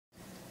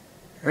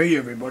Hey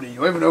everybody,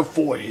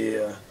 1104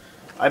 here.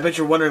 I bet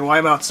you're wondering why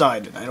I'm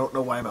outside, and I don't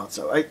know why I'm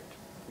outside.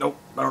 Nope,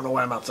 I don't know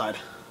why I'm outside.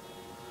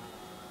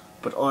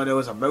 But all I know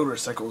is a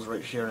motorcycle's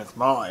right here, and it's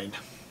mine.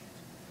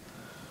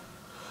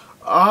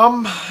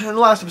 In the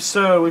last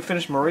episode, we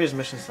finished Maria's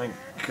missions, thank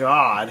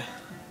God.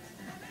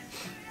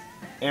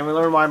 And we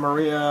learned why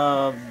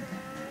Maria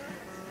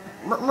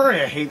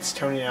hates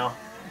Tony now.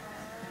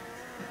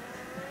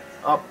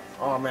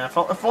 Oh man, if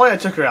only I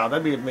took her out,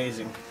 that'd be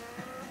amazing.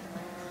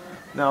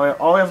 Now,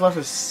 all we have left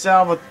is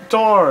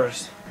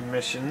Salvatore's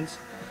missions.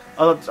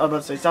 I was about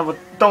to say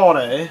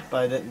Salvatore, but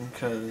I didn't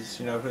because,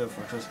 you know, who the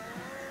fuck is...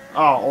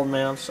 Oh, old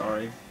man, I'm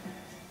sorry.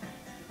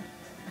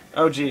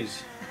 Oh,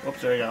 jeez.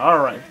 Oops, there you go.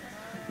 Alright.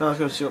 Now let's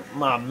go see what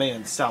my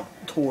man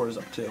Salvatore is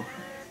up to.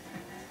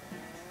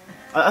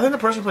 I think the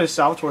person who plays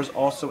Salvatore is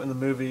also in the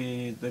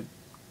movie The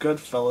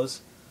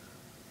Goodfellas.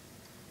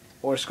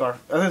 Or I think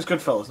it's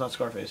Goodfellas, not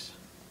Scarface.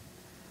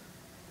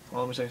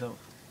 Well, let me say something.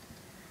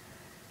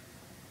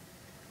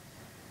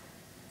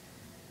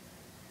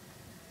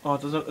 Oh,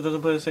 it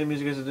doesn't play the same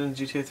music as it did in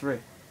GTA 3.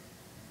 It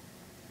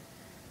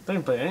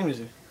doesn't play any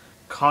music.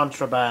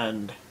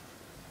 Contra-Banned.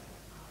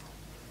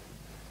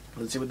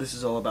 Let's see what this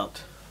is all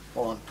about.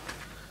 Hold on.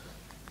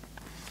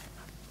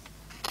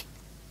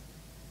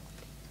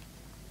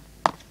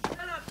 Shut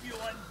up, you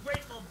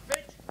ungrateful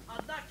bitch! I'll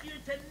knock you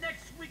into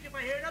next week if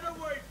I hear another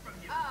word from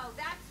you! Oh,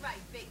 that's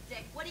right, Big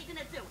Dick. What are you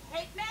gonna do,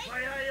 hit me?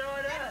 Why I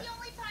oughta... That's the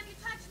only time you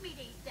touch me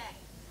these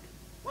days.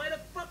 Why the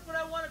fuck would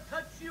I want to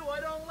touch you? I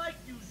don't like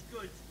used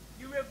goods.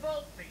 You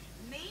revolt me.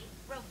 Me?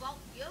 Revolt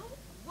you?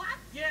 What?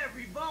 Yeah,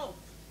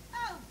 revolt.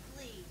 Oh,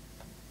 please.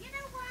 You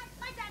know what?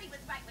 My daddy was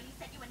right when he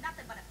said you were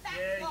nothing but a fat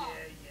Yeah.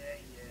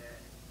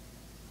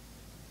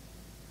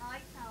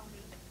 Hi,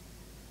 Tony.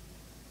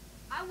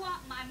 I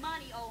want my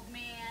money, old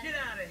man. Get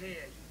out of here,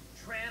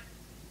 you tramp.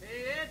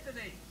 Hey,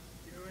 Anthony,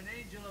 you're an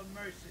angel of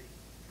mercy.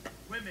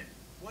 Women,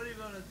 what are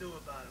you gonna do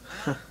about them,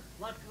 huh?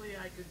 Luckily,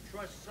 I can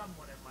trust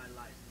someone in my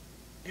life.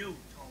 You,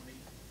 Tony.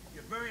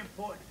 You're very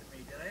important to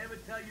me. Did I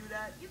ever tell you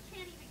that? You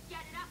can't even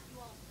get it up,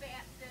 you old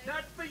bastard.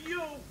 Not for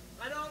you.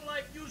 I don't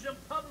like using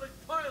public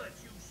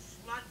toilets, you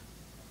slut.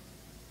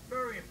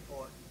 Very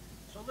important.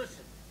 So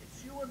listen,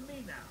 it's you and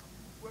me now.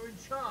 We're in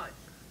charge.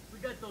 We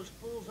got those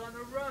fools on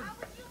the run. How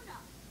would you know?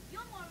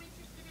 You're more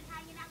interested in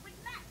hanging out with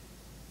men.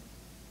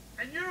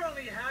 And you're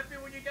only happy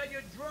when you got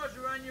your drawers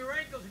around your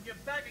ankles and your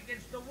back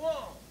against the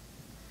wall.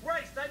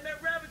 Christ, I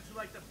met rabbits who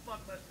like to fuck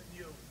less than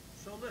you.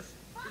 So listen,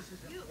 Fuck this is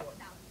you, important.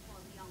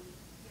 Salvatore, you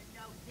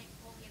no-dick,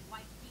 bully, and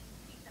white-beaten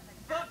piece of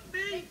Italian Fuck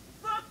me? shit.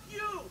 Fuck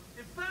you!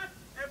 In fact,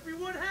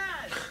 everyone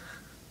has.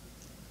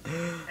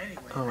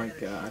 Anyway, Oh my I got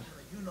a God. shipment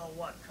of you know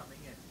what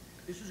coming in.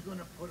 This is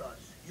gonna put us,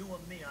 you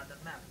and me, on the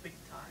map big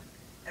time.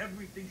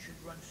 Everything should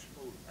run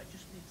smooth. I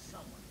just need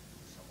someone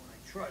I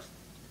trust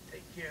to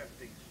take care of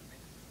things for me.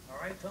 All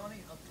right,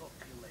 Tony? I'll talk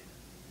to you later.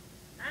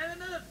 And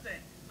another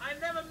thing, I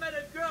never met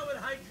a girl with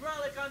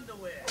hydraulic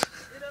underwear.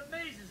 It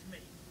amazes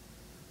me.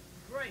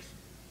 Christ,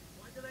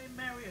 why did I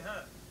marry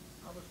her?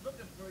 I was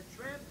looking for a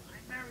tramp, I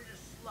married a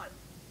slut.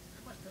 I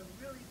must have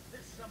really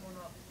pissed someone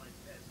off in my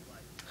past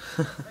life.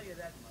 I'll tell you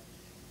that much.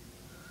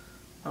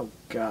 Oh,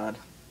 God.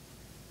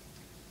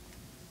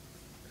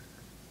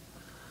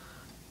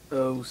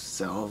 Oh,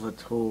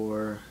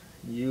 Salvatore.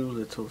 You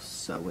little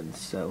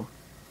so-and-so.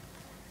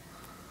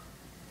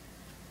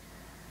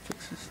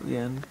 Fix this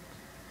again.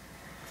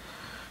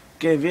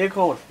 Get a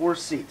vehicle with 4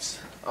 seats.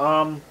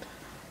 Well,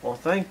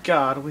 thank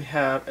God we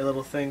have a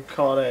little thing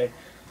called a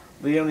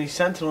Leone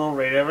Sentinel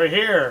right over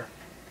here.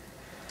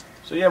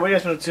 So yeah, what do you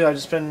guys want to do? I've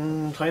just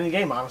been playing the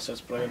game, honestly.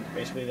 That's what I've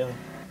basically done.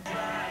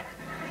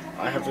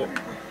 I have to...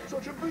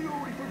 Such a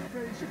beautiful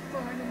face, a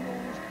fine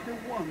nose,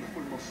 a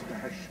wonderful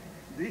mustache.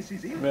 This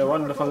is it. A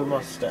wonderful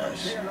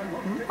mustache.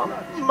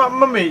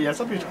 Mamma mia, it's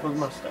a beautiful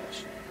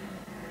mustache.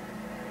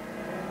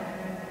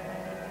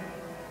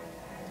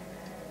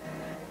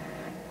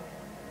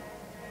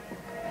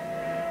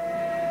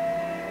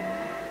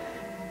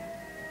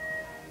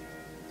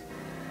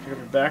 Give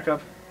it back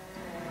up.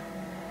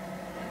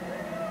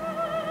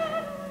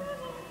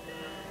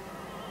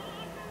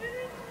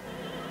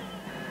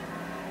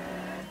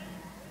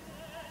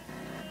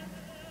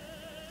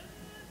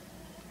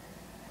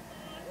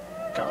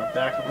 Got my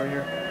back up right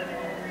here.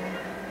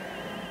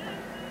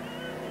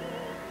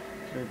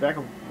 Okay, back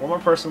up. One more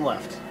person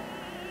left.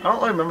 I don't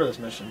really remember this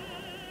mission.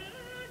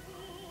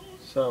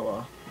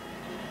 So,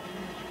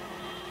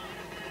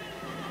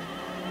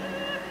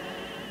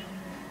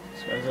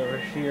 this guy's over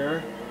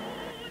here.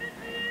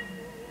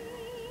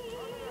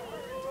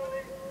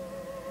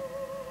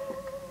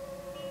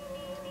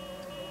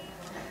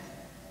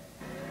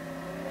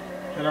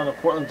 Head on to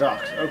Portland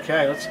Docks.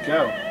 Okay, let's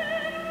go.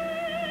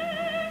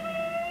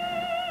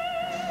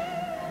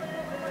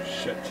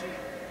 Shit.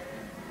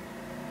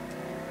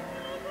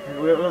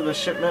 We have the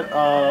shipment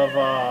of,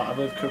 I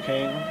believe,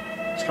 cocaine.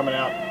 It's coming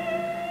out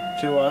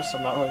to us.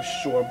 I'm not really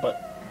sure,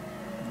 but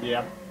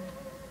yeah.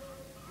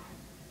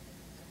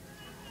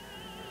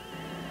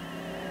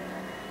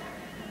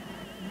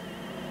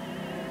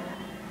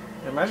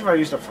 Imagine if I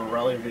used a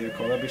Ferrari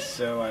vehicle. That'd be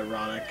so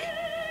ironic.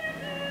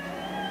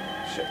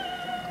 Shit.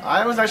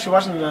 I was actually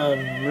watching the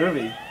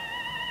movie.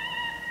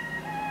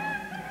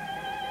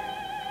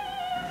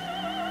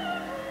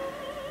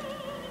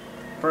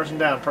 Person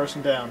down,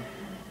 person down.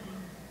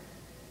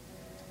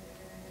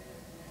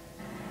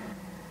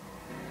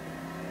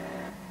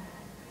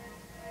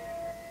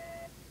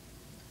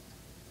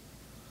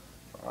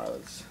 Alright,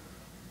 let's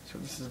see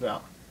what this is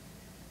about.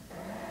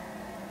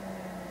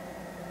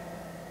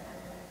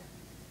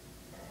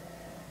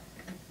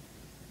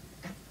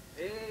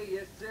 Hey,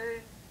 yes, sir.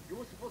 You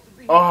were supposed to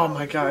be Oh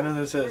my god, I know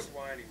who this is.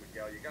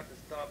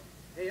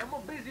 Hey, I'm a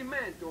busy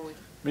man, Tony.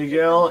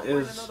 Miguel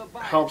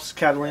helps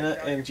Catalina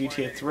in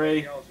GTA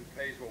 3.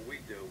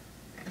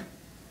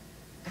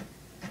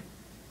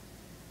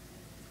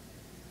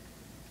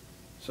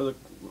 So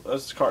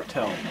that's the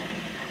cartel.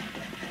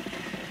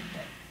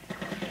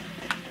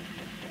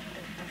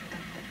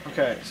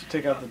 Okay, so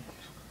take out the...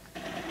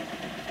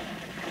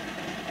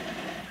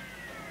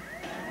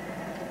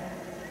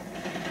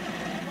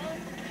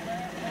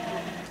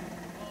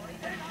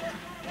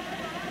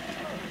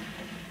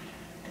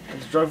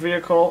 It's a drug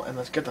vehicle, and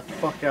let's get the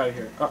fuck out of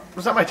here. Oh,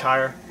 was that my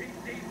tire?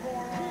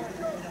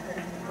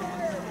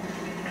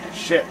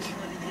 Shit.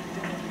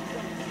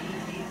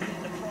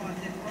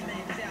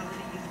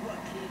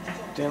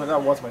 Damn it,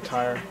 that was my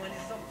tire.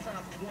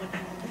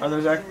 Oh,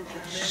 there's that...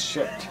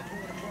 Shit.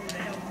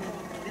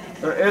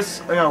 There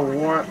is a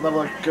warrant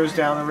level that goes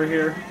down over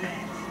here.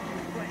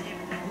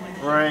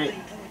 Right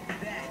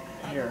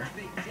here.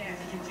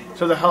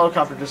 So the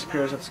helicopter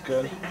disappears, that's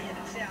good.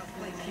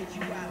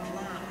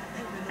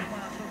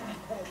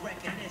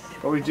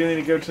 But we do need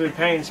to go to the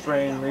paint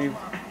spray and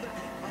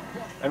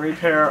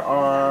repair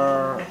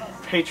our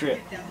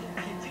Patriot.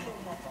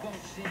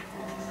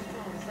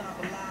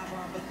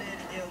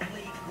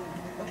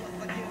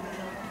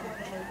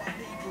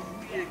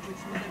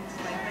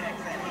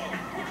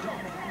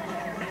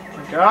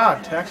 My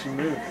God, taxi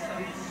move.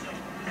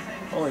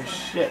 Holy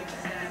shit.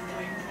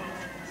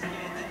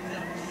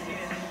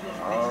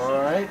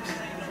 Alright.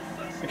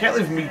 I can't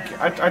leave Miguel.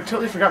 I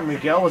totally forgot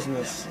Miguel was in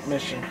this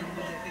mission.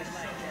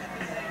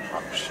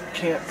 Oh,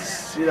 can't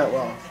see that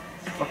well.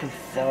 Fucking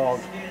fog.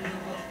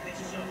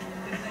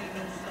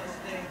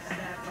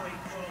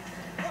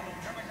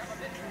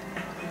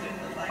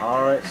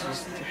 Alright, so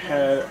just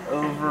head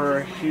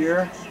over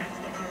here.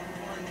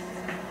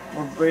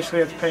 We're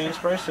basically at the paint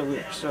spray, so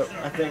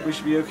I think we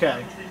should be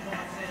okay.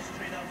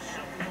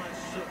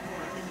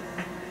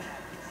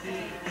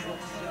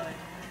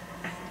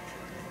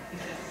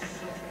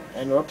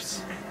 And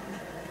whoops.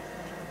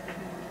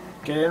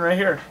 Get in right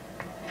here.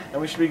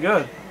 And we should be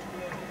good.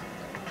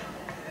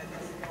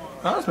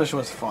 Oh, this mission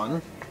was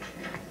fun.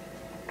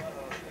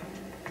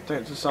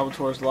 Take it to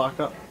Salvatore's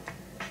lockup.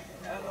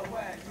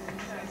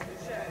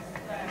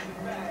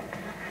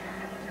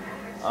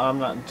 I'm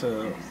not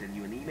into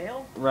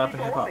rap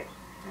and hip hop.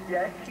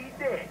 Yes, he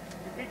did.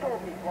 He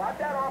told me, blot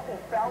that awful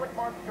phallic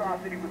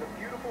monstrosity with a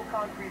beautiful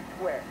concrete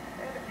square.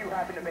 And if you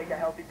happen to make a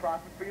healthy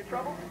profit for your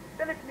trouble,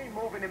 then it's me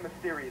moving in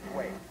mysterious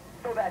ways.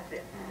 So that's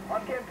it.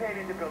 I'm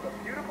campaigning to build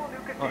a beautiful new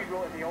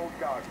cathedral in the old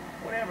garden.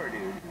 Whatever,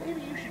 dude.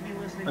 Maybe you should be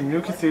listening A to new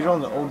the cathedral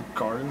in the West old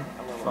garden? Coast.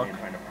 Hello, Fuck. man,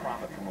 trying to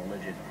profit from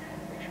religion.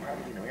 We should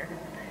probably be in America.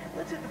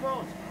 Let's hit the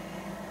phones.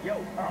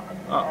 Yo,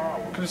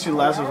 Oh, couldn't see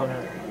Lazarus on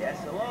here. yes,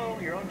 hello,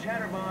 you're on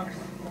Chatterbox.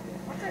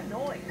 What's that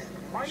noise?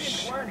 My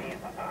name's Lenny.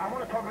 I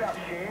want to talk about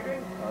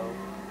shaving.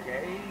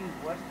 Okay,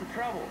 what's the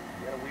trouble?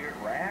 You got a weird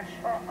rash?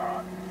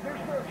 There's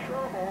no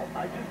trouble.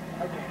 I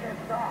just can't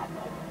stop.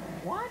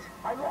 What?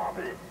 I love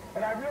it.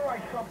 And I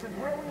realized something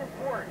really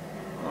important.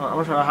 I'm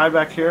gonna try to hide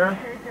back here.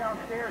 Shave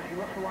downstairs, he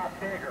looks a lot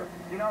bigger.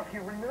 You know, if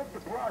you remove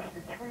the brush,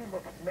 the tree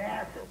looks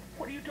massive.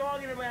 What are you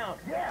talking about?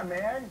 Yeah,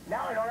 man.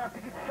 Now I don't have to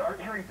get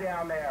surgery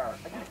down there.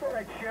 I just thought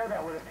I'd share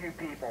that with a few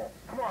people.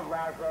 Come on,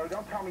 Lazlo.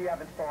 Don't tell me you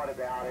haven't thought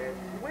about it.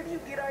 Where do you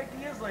get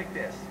ideas like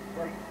this?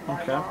 Like,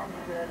 my Okay. mom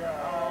said,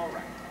 All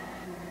right.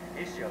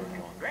 This show's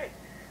going great.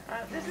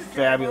 This is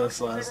Fabulous,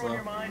 Chatterbox. Whatever on Laszlo.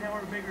 your mind,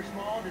 however big or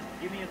small, just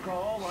give me a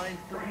call. Line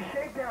if 3. you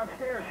shave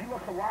downstairs, he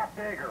looks a lot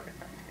bigger.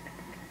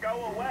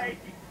 Go away.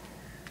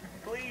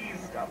 Please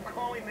stop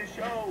calling the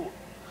show.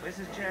 This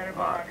is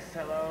Chatterbox.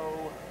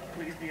 Hello.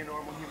 Please be a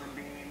normal human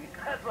being.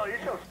 That's all your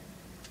show's.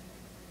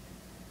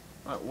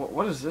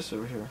 What is this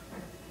over here?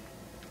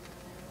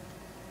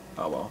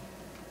 Oh well.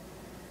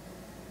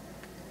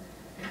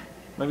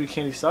 Maybe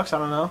candy sucks, I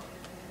don't know.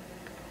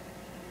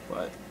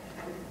 But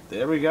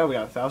there we go, we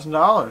got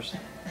 $1,000.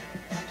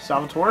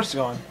 Salvatore's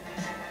gone.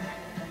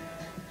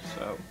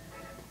 So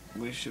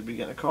we should be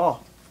getting a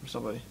call from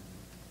somebody.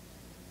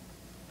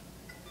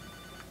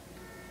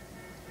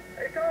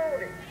 Hey,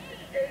 Tony.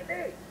 It's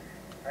JD.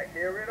 I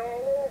hear it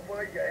all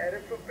over. You're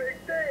headed for big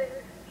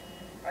things.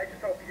 I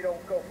just hope you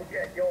don't go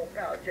forget your old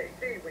pal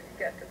JD when you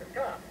get to the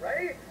top,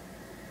 right?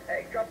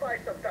 Hey, drop by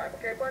sometime,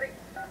 okay, buddy?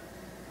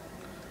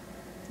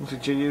 Looks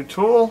like JD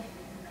O'Toole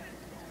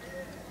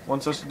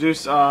wants us to do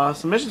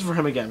some missions for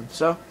him again,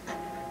 so.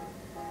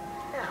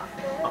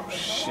 Oh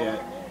shit.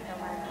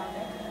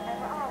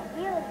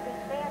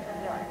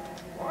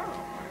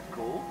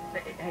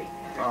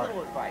 a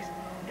little advice.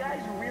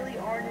 Guys really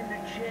aren't into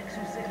chicks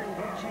who say they're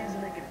witches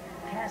and they can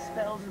cast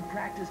spells and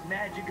practice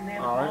magic and they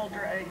have an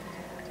altar.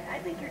 I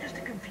think you're just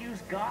a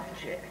confused goth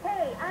chick.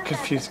 Hey, I'm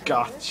Confused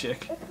goth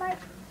chick. It's my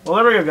Well,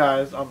 there we go,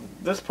 guys.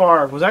 This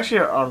part was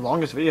actually our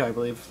longest video, I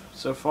believe,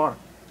 so far.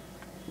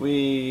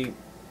 We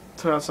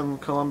took out some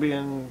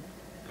Colombian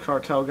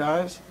cartel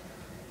guys.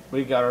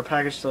 We got our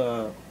package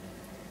to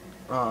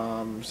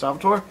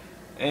Salvatore,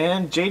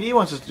 and JD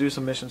wants us to do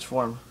some missions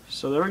for him.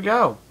 So there we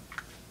go.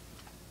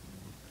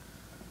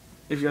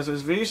 If you guys like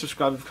this video,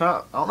 subscribe to the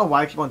channel. I don't know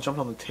why I keep on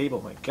jumping on the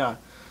table. My God.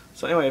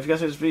 So anyway, if you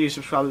guys like this video,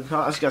 subscribe to the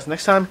channel. I'll see you guys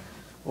next time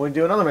when we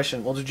do another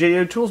mission. We'll do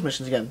JD Tools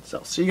missions again.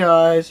 So see you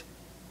guys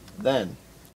then.